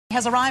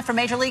Has arrived for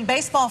Major League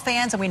Baseball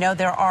fans, and we know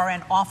there are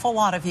an awful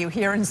lot of you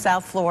here in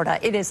South Florida.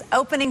 It is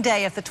opening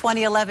day of the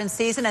 2011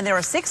 season, and there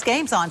are 6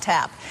 games on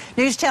tap.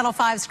 News Channel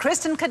 5's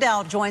Kristen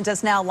Cadell joins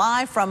us now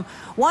live from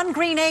one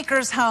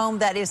Greenacres home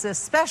that is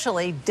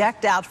especially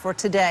decked out for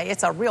today.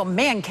 It's a real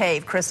man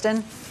cave,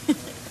 Kristen.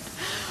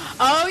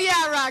 Oh,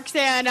 yeah,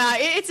 Roxanne.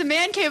 It's a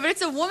man cave, but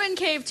it's a woman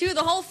cave, too.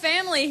 The whole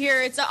family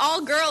here, it's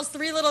all girls,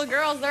 3 little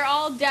girls. They're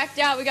all decked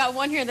out. We got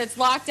one here that's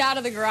locked out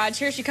of the garage.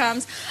 Here she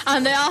comes.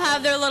 They all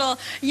have their little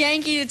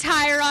Yankee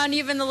attire on,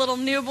 even the little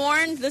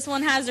newborn. This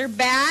one has her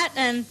bat,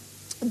 and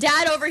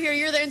Dad over here,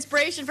 you're the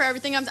inspiration for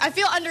everything. I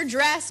feel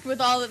underdressed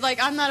with all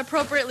the, I'm not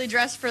appropriately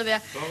dressed for the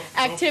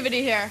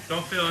activity here.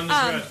 Don't feel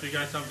underdressed. We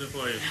got something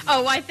for you.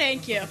 Oh, why,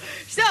 thank you.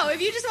 So,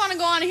 if you just want to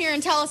go on here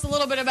and tell us a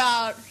little bit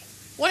about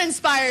what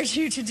inspires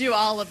you to do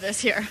all of this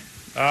here?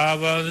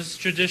 Well, this is a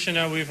tradition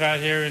that we've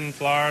had here in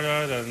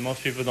Florida that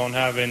most people don't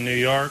have in New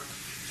York.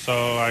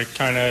 So I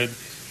kind of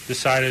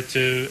decided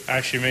to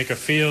actually make a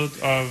field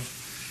of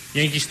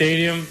Yankee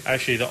Stadium,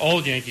 actually the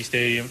old Yankee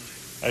Stadium.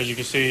 As you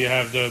can see, you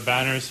have the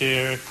banners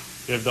here,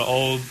 you have the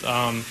old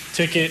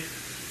ticket,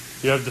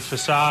 you have the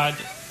facade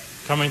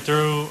coming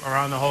through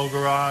around the whole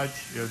garage,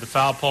 you have the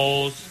foul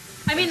poles.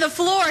 I mean, the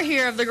floor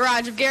here of the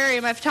garage, if Gary,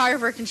 my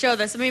photographer, can show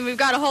this. I mean, we've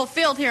got a whole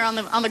field here on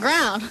the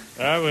ground.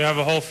 We have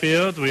a whole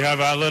field. We have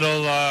our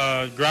little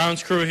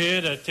grounds crew here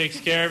that takes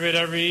care of it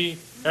every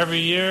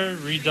year,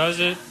 redoes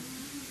it,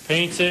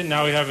 paints it.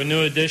 Now we have a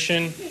new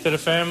addition to the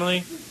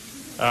family.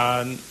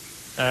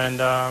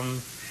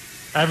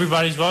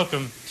 Everybody's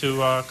welcome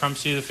to come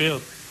see the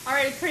field. All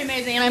right, it's pretty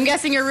amazing. And I'm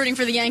guessing you're rooting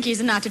for the Yankees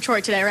and not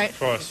Detroit today, right? Of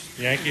course.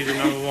 Yankees are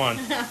number 1.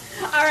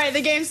 All right, the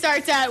game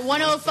starts at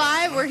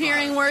 1:05. We're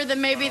hearing word that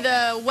maybe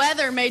the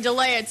weather may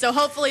delay it, so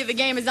hopefully the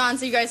game is on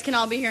so you guys can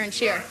all be here and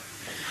cheer.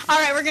 All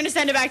right, we're going to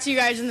send it back to you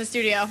guys in the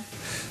studio.